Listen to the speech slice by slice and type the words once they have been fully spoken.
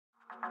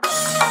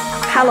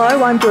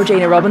Hello, I'm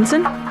Georgina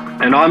Robinson.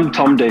 And I'm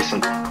Tom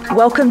Deason.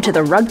 Welcome to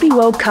the Rugby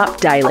World Cup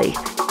Daily.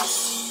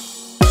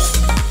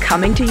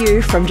 Coming to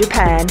you from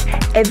Japan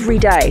every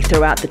day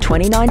throughout the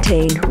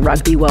 2019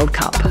 Rugby World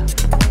Cup.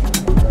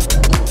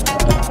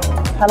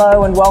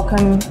 Hello and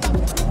welcome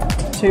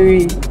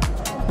to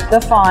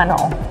the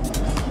final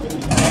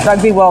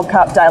Rugby World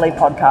Cup Daily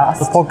podcast.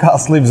 The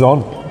podcast lives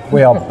on.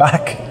 We are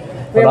back.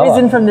 We're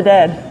risen from the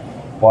dead.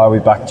 Why are we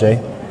back, G?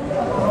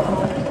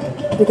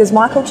 Because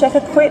Michael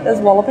Cheika quit as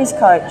Wallabies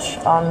coach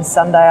on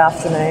Sunday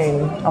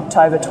afternoon,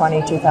 October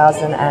 20,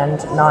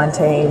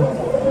 2019.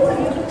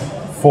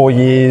 4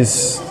 years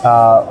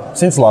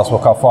since the last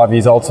World Cup, 5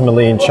 years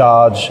ultimately in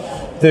charge,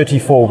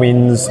 34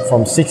 wins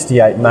from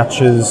 68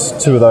 matches,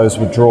 2 of those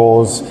were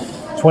draws,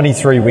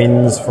 23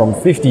 wins from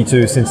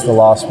 52 since the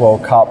last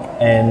World Cup,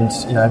 and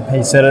you know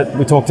he said it,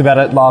 we talked about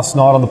it last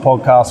night on the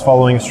podcast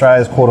following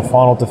Australia's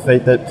quarter-final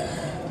defeat, that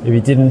if he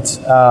didn't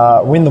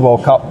win the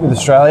World Cup with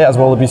Australia as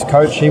Wallabies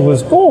coach, he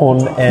was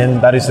gone,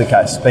 and that is the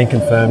case. Been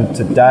confirmed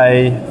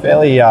today.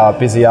 Fairly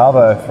busy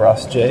arvo for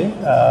us, G.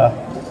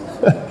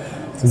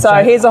 So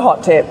here's a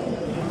hot tip.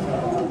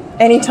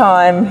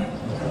 Anytime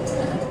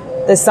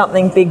there's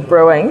something big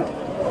brewing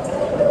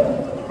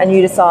and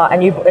you decide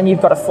and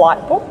you've got a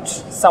flight booked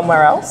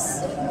somewhere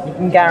else, you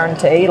can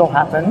guarantee it'll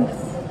happen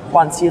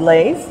once you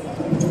leave.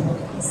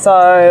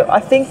 So I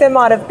think there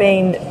might have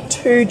been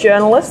 2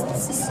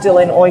 journalists still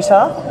in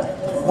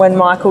Oita when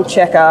Michael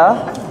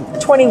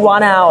Cheika,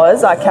 21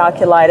 hours I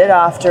calculated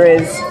after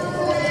his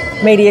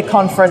media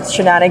conference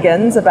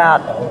shenanigans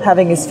about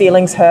having his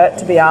feelings hurt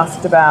to be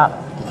asked about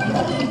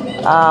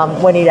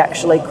when he'd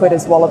actually quit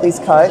as Wallabies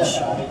coach.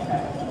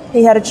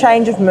 He had a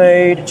change of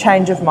mood, a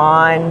change of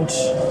mind,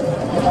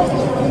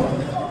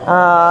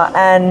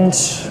 and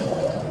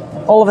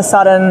all of a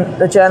sudden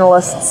the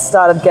journalists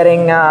started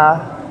getting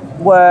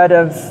word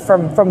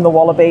from the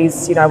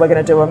Wallabies, you know, we're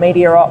going to do a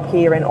media op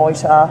here in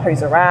Oita,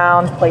 who's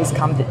around, please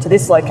come to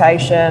this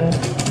location.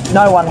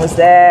 No one was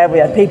there. We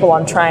had people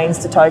on trains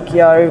to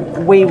Tokyo.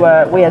 We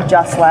had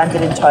just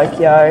landed in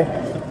Tokyo.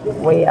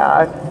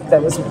 There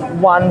was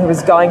one who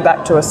was going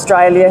back to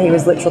Australia. He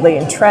was literally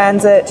in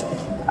transit,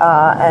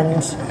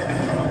 and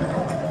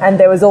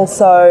there was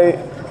also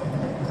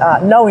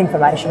no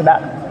information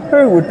about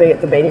who would be at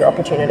the media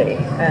opportunity.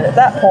 And at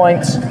that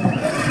point,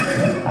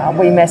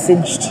 we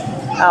messaged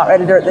our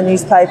editor at the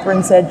newspaper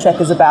and said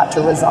Cheika's about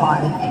to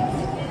resign.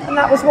 And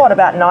that was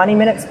about 90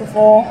 minutes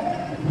before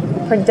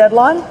print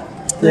deadline?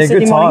 Yeah,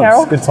 Sydney Morning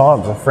Herald? Good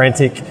times. A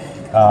frantic,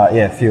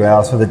 a few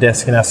hours for the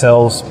desk and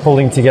ourselves,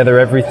 pulling together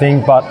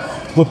everything. But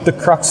look, the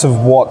crux of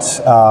what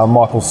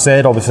Michael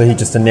said, obviously he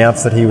just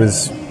announced that he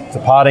was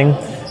departing.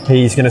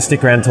 He's going to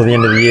stick around until the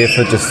end of the year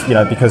for just, you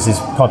know, because his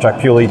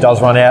contract purely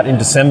does run out in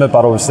December,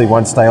 but obviously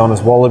won't stay on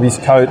as Wallabies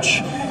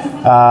coach.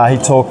 He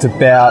talked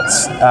about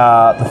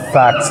the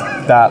fact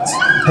that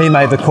he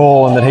made the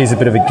call and that he's a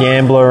bit of a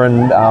gambler,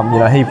 and you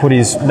know, he put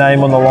his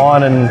name on the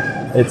line, and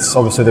it's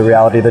obviously the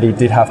reality that he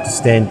did have to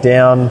stand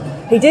down.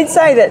 He did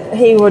say that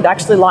he would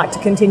actually like to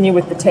continue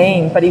with the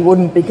team, but he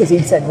wouldn't because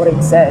he'd said what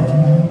he'd said.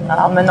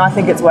 And I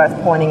think it's worth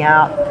pointing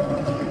out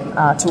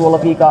to all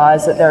of you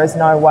guys that there is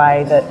no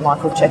way that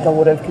Michael Cheika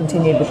would have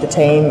continued with the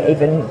team,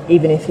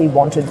 even if he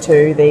wanted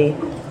to. The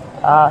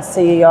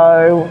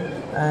CEO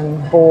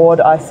and board,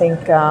 I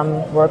think,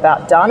 were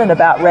about done and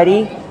about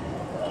ready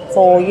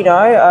for, you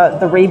know,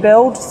 the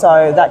rebuild.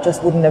 So that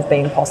just wouldn't have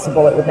been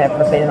possible. It would never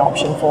have been an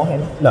option for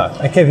him. No,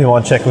 and keep in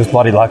mind, Cheika was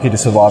bloody lucky to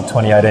survive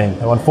 2018.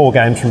 They won 4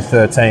 games from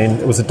 13.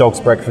 It was a dog's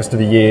breakfast of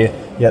the year.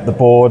 Yet the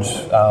board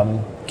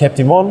kept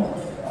him on,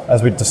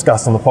 as we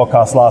discussed on the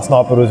podcast last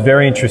night. But it was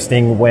very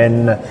interesting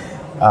when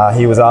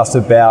he was asked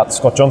about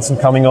Scott Johnson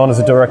coming on as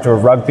a director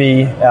of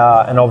rugby,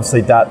 and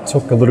obviously that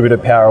took a little bit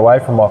of power away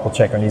from Michael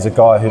Cheika, and he's a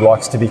guy who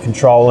likes to be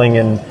controlling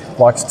and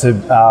likes to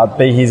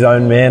be his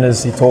own man,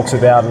 as he talks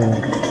about,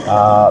 and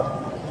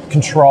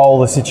control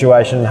the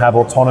situation and have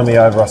autonomy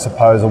over, I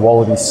suppose, a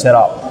Wallabies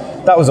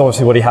setup. That was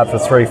obviously what he had for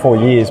 3-4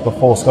 years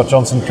before Scott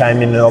Johnson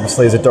came in, and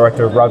obviously as a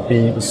director of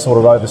rugby he sort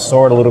of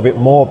oversaw it a little bit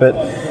more, but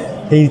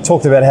he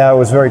talked about how it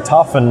was very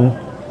tough, and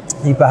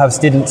he perhaps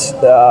didn't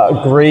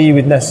agree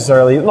with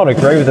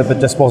it, but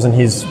just wasn't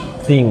his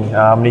thing.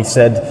 He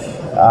said,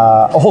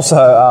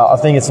 I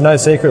think it's no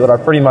secret that I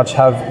pretty much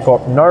have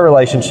got no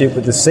relationship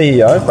with the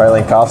CEO,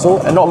 Raelene Castle,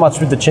 and not much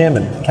with the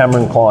chairman,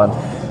 Cameron Klein.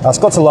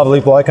 Scott's a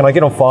lovely bloke and I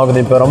get on fine with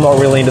him, but I'm not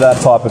really into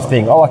that type of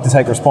thing. I like to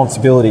take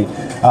responsibility.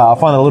 I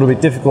find it a little bit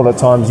difficult at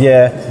times,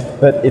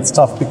 but it's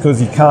tough because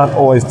you can't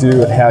always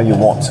do it how you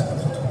want.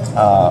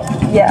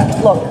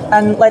 Look,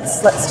 and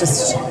let's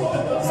just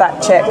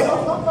fact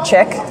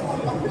check.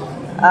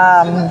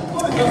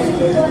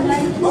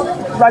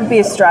 Rugby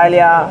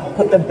Australia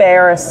put the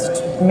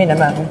barest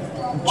minimum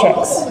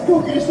checks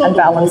and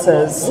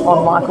balances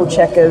on Michael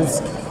Cheika's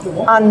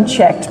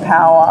unchecked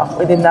power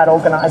within that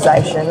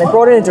organisation. They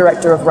brought in a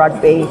director of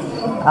rugby,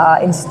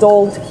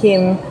 installed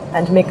him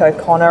and Mick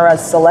O'Connor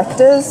as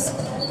selectors,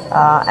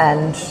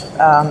 and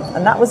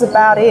that was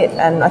about it.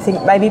 And I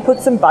think maybe put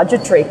some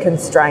budgetary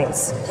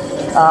constraints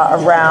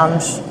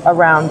around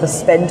the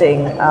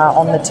spending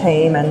on the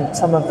team, and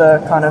some of the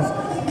kind of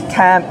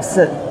camps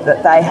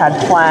that they had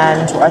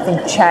planned, I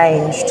think,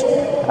 changed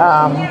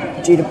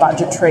due to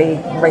budgetary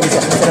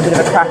reasons, and a bit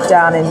of a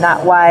crackdown in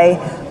that way.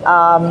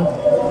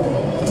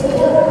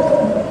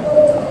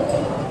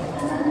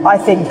 I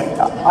think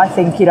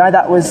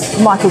that was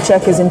Michael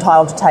Cheika's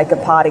entitled to take a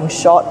parting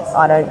shot.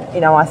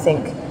 I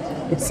think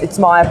it's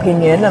my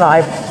opinion, and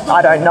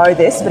I don't know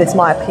this, but it's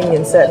my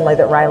opinion certainly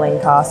that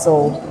Raelene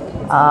Castle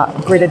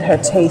gritted her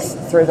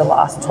teeth through the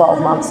last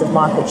 12 months of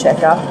Michael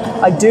Cheika.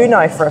 I do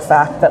know for a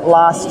fact that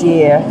last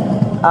year,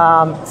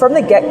 from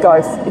the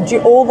get-go,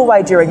 all the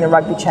way during the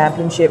Rugby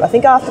Championship, I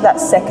think after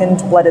that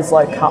second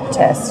Bledisloe Cup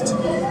test,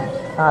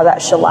 that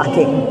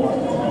shellacking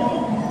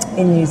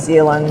in New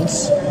Zealand,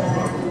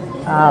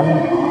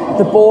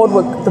 the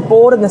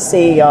board and the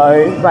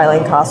CEO,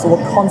 Raelene Castle,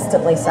 were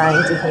constantly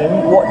saying to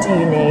him, "What do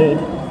you need?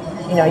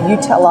 You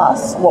tell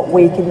us what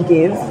we can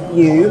give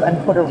you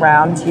and put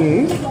around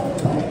you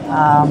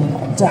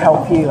to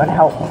help you and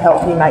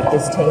help you make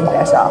this team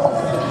better."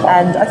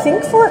 And I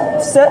think for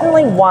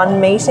certainly one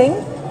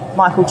meeting,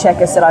 Michael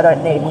Cheika said, "I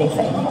don't need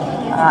anything,"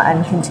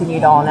 and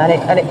continued on.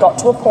 And it got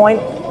to a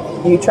point.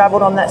 You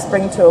travelled on that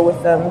spring tour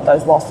with them.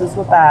 Those losses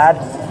were bad.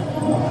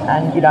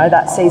 And,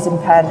 that season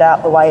panned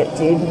out the way it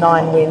did.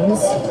 9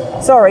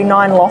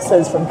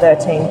 losses from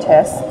 13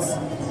 tests.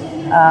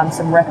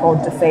 Some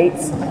record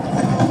defeats.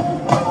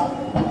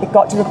 It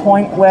got to the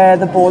point where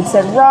the board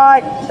said,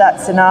 right,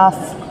 that's enough.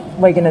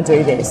 We're going to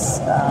do this.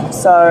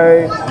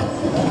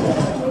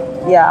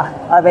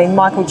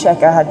 Michael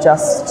Cheika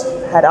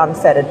had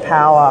unfettered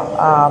power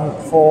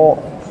for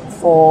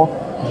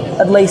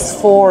at least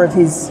four of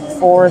his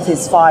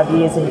 5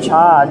 years in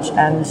charge,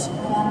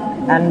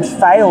 and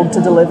failed to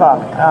deliver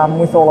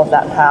with all of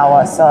that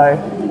power. So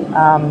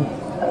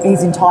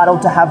he's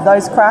entitled to have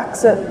those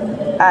cracks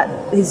at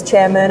his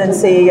chairman and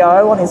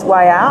CEO on his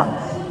way out.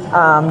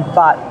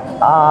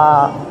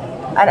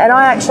 And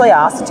I actually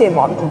asked him,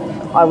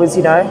 I was,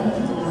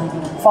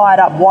 fired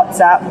up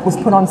WhatsApp, was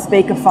put on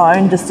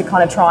speakerphone just to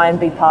kind of try and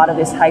be part of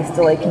this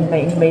hastily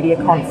convened media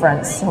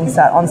conference on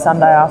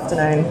Sunday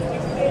afternoon.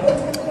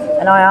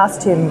 And I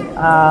asked him,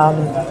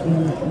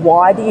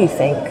 why do you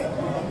think?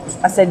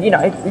 I said,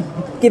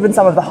 given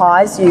some of the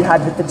highs you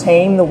had with the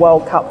team, the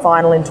World Cup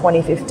final in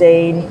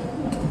 2015,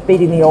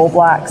 beating the All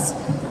Blacks,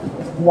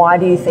 why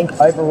do you think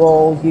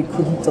overall you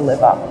couldn't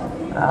deliver?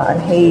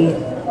 And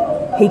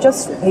he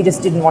just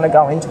didn't want to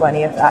go into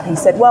any of that. He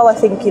said, well, I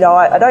think,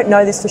 I don't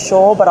know this for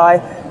sure, but I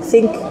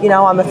think,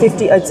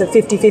 it's a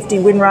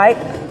 50-50 win rate,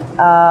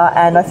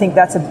 and I think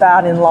that's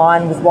about in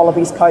line with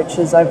Wallabies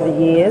coaches over the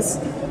years.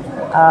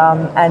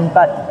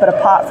 But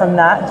apart from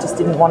that, just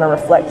didn't want to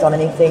reflect on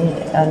anything,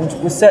 and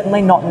was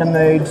certainly not in a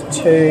mood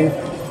to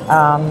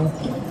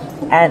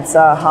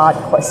answer hard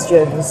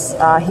questions.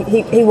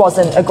 He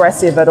wasn't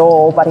aggressive at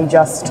all, but he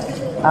just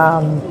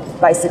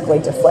basically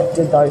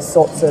deflected those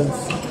sorts of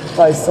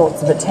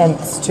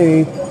attempts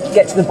to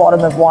get to the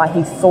bottom of why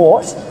he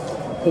thought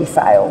he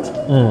failed.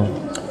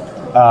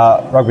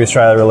 Rugby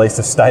Australia released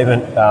a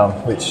statement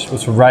which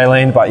was from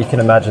Raelene, but you can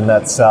imagine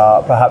that's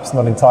perhaps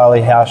not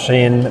entirely how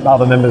she and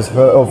other members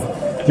of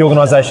the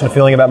organisation are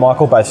feeling about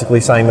Michael,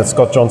 basically saying that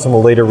Scott Johnson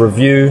will lead a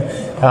review,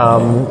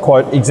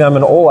 quote,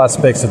 examine all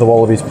aspects of the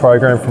Wallabies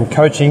program from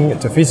coaching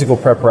to physical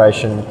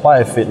preparation,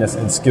 player fitness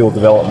and skill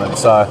development.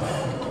 So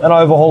an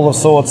overhaul of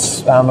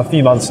sorts, a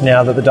few months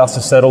now that the dust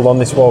has settled on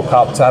this World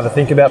Cup to have a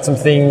think about some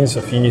things,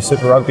 a few new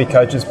Super Rugby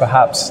coaches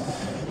perhaps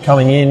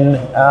coming in,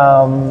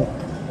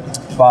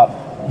 but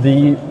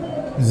the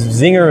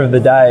zinger of the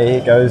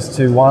day goes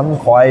to one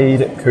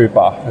Quade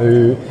Cooper,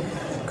 who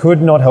could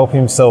not help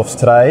himself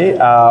today.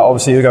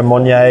 Obviously, Ugo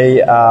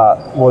Monye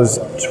was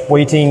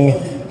tweeting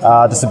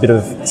just a bit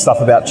of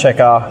stuff about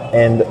Cheika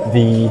and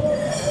the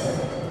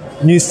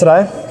news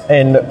today,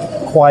 and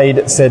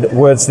Quade said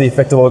words to the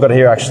effect of what I've got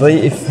here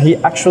actually. If he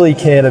actually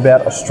cared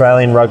about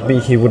Australian rugby,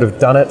 he would have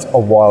done it a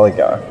while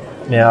ago.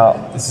 Now,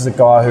 this is a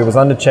guy who was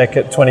under check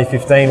at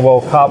 2015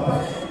 World Cup.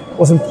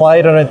 Wasn't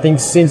played, I don't think,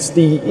 since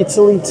the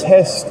Italy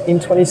test in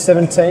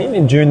 2017,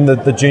 in June,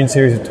 the June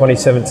series of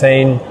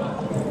 2017.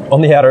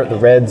 On the outer at the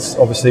Reds,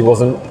 obviously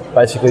wasn't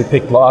basically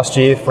picked last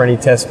year for any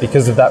test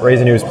because of that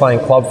reason. He was playing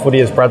club footy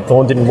as Brad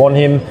Thorne didn't want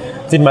him,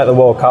 didn't make the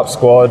World Cup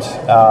squad,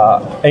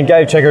 and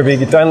gave Cheika a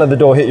big don't let the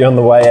door hit you on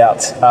the way out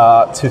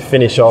to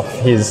finish off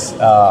his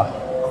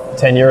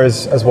tenure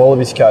as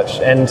Wallabies coach.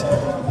 And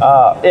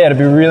it'd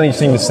be really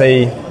interesting to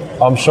see.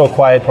 I'm sure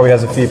Quade probably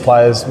has a few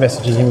players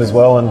messaging him as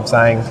well and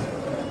saying,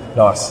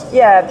 nice.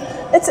 Yeah,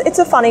 it's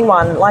a funny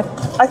one. Like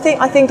I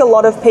think a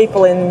lot of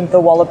people in the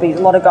Wallabies,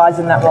 a lot of guys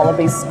in that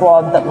Wallabies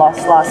squad that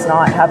lost last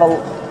night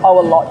owe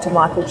a lot to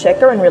Michael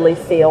Cheika and really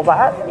feel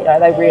that.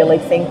 They really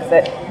think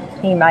that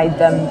he made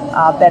them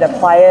better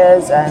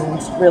players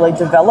and really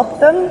developed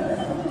them.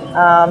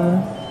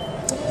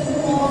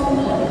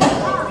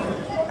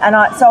 And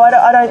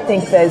I don't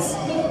think there's.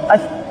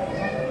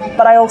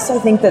 But I also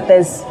think that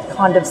there's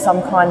kind of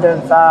some kind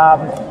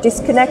of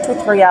disconnect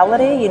with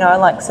reality. You know,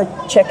 like so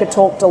Cheika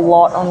talked a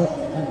lot on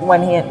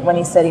when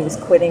he said he was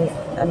quitting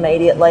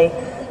immediately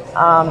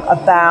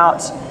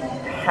about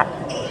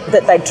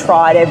that they'd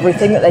tried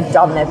everything, that they'd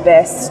done their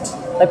best.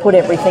 They put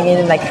everything in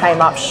and they came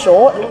up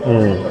short.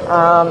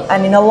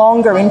 And in a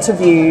longer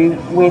interview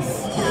with,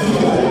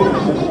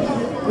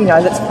 you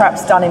know, that's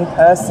perhaps done in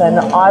person,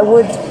 I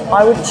would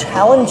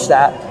challenge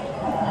that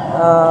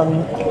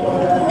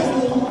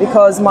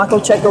because Michael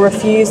Cheika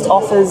refused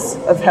offers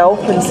of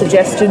help and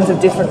suggestions of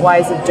different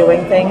ways of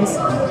doing things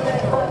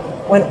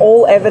when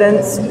all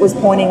evidence was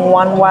pointing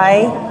one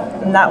way,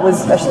 and that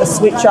was a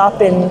switch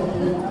up in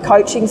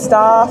coaching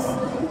staff.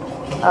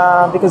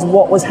 Because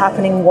what was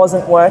happening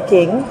wasn't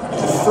working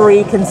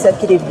 3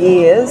 consecutive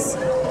years,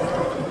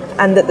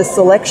 and that the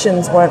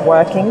selections weren't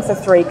working for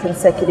 3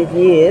 consecutive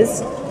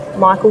years.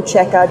 Michael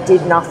Cheika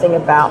did nothing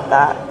about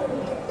that,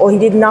 or he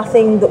did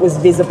nothing that was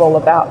visible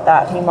about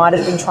that. He might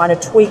have been trying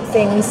to tweak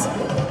things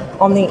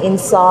on the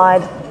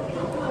inside,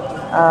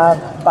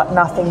 but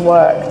nothing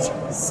worked.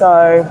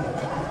 So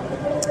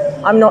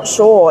I'm not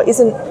sure.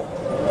 Isn't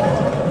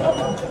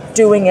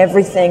doing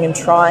everything and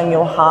trying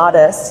your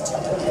hardest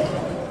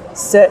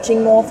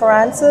searching more for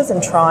answers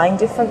and trying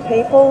different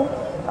people?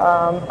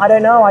 I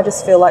don't know. I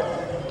just feel like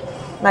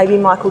maybe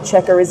Michael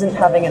Cheika isn't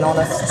having an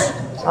honest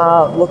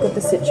look at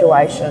the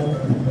situation.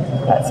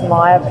 That's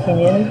my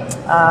opinion.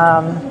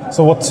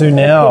 So what to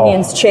now?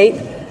 Opinion's cheap.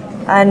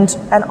 And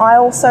I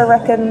also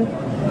reckon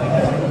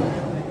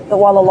that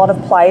while a lot of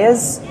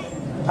players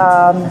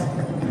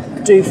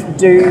do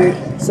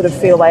sort of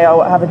feel they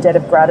have a debt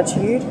of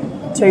gratitude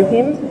to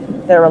him,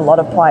 there are a lot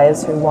of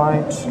players who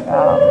won't.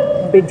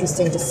 It'll be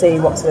interesting to see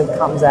what sort of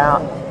comes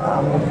out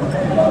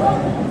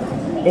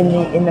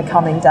in the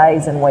coming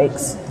days and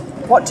weeks.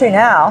 What to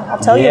now? I'll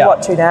tell you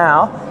what to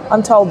now.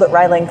 I'm told that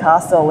Raylene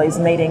Castle is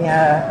meeting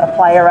a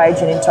player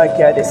agent in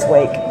Tokyo this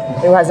week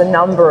who has a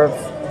number of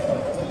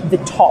the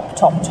top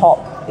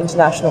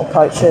international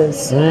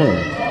coaches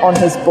on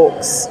his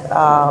books.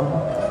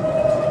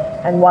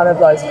 And one of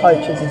those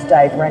coaches is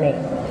Dave Rennie.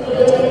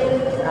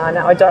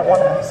 Now, I don't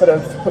want to sort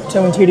of put 2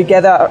 and 2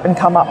 together and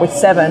come up with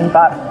 7,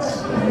 but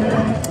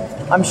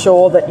I'm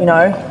sure that, you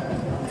know,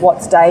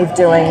 what's Dave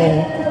doing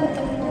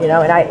in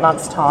 8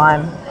 months'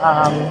 time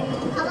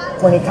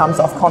when he comes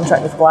off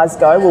contract with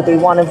Glasgow will be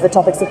one of the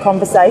topics of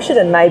conversation,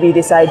 and maybe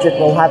this agent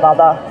will have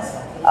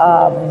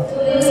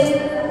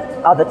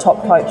other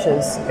top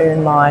coaches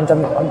in mind.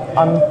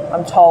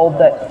 I'm told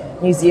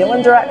that New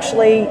Zealand are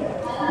actually,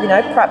 you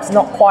know, perhaps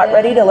not quite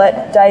ready to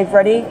let Dave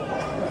Rennie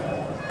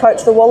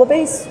coach the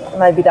Wallabies.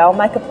 Maybe they'll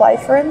make a play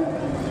for him.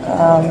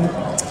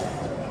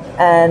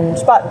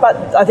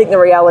 But I think the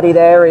reality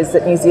there is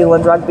that New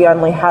Zealand rugby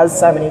only has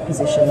so many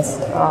positions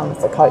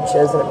for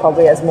coaches, and it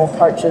probably has more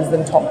coaches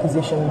than top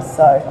positions.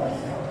 So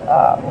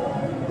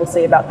we'll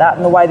see about that.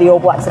 And the way the All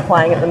Blacks are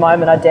playing at the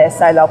moment, I dare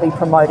say they'll be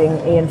promoting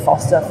Ian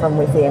Foster from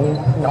within,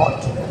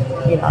 not,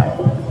 you know,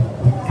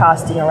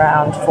 casting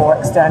around for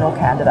external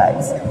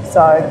candidates.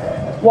 So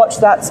watch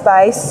that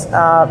space.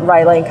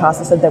 Raylene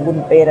Castle said there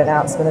wouldn't be an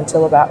announcement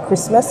until about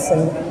Christmas,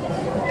 and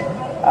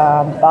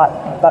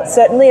but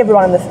certainly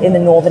everyone in the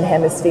Northern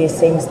Hemisphere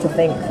seems to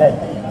think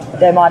that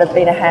there might have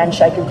been a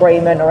handshake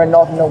agreement or a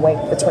nod and a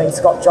wink between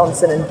Scott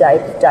Johnson and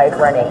Dave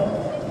Rennie.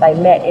 They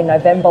met in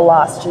November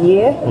last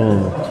year,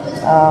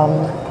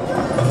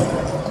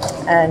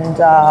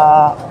 and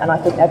I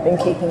think they've been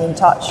keeping in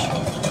touch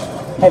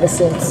ever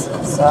since.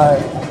 So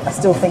I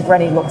still think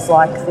Rennie looks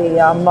like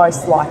the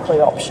most likely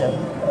option.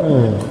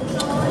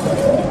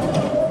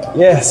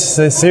 Yes,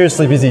 a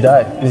seriously busy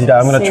day.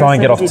 I'm going to try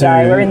and get off to...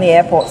 We're in the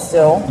airport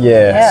still.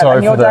 Yeah, sorry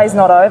and your day's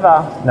not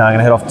over. No, I'm going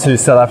to head off to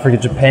South Africa,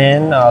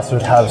 Japan,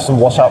 sort of have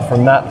some wash up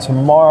from that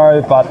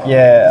tomorrow. But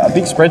yeah, a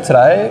big spread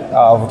today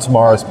for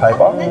tomorrow's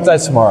paper. What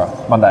day's tomorrow?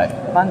 Monday.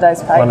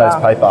 Monday's paper.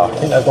 I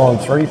think they've gone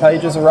 3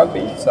 pages of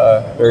rugby,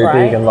 so very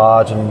big and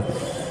large, and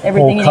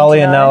everything Paul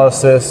Cully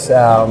analysis.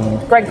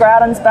 Greg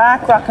Growden's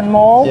back, Ruck and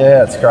Maul.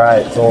 Yeah, it's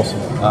great. It's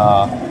awesome.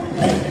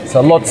 So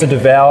lots to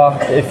devour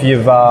if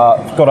you've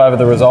got over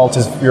the results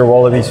if you're a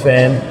Wallabies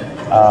fan,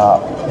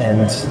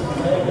 and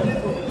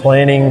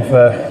planning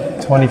for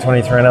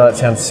 2023. I know that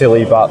sounds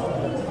silly, but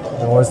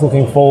we're always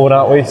looking forward,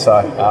 aren't we?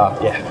 So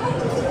yeah.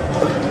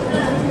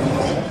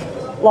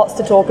 Lots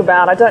to talk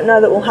about. I don't know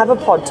that we'll have a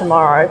pod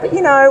tomorrow, but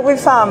you know,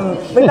 we've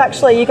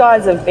actually, you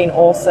guys have been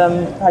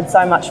awesome. Had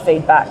so much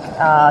feedback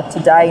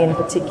today in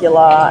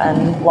particular,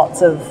 and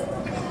lots of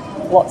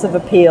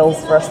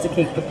appeals for us to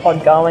keep the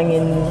pod going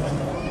in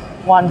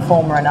one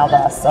form or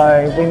another.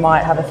 So we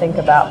might have a think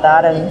about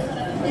that, and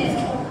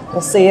we'll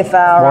see if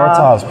our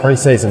Waratahs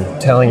pre-season,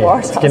 telling you,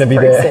 it's going to be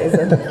there.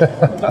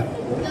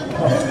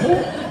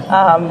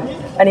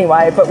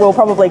 Anyway, but we'll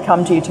probably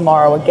come to you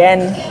tomorrow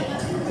again,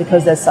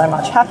 because there's so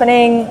much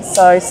happening.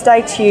 So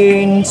stay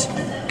tuned,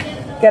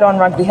 get on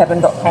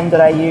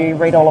rugbyheaven.com.au,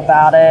 read all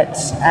about it,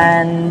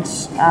 and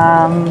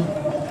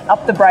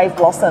up the Brave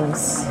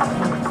Blossoms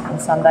on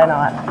Sunday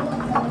night.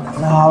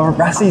 No,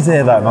 Rassie's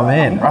there though, my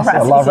man. Rassie,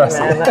 I love Rassie.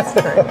 Man, that's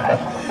true, mate.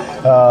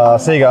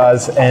 See you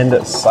guys,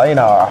 and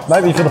sayonara.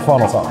 Maybe for the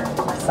final time.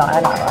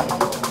 Sayonara.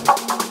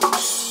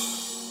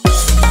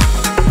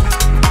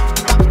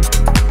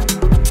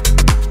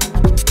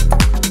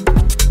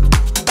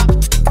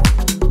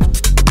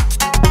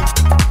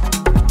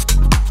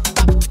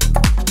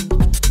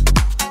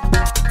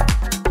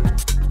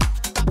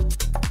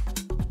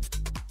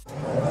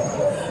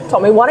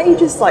 Tommy, why don't you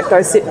just like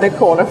go sit in the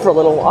corner for a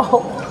little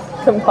while,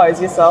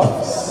 compose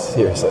yourself.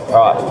 Seriously.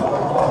 All right.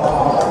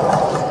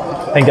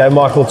 And go,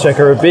 Michael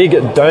Checker, a big.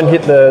 Don't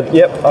hit the.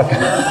 Yep.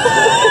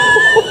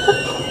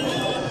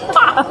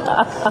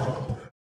 Okay.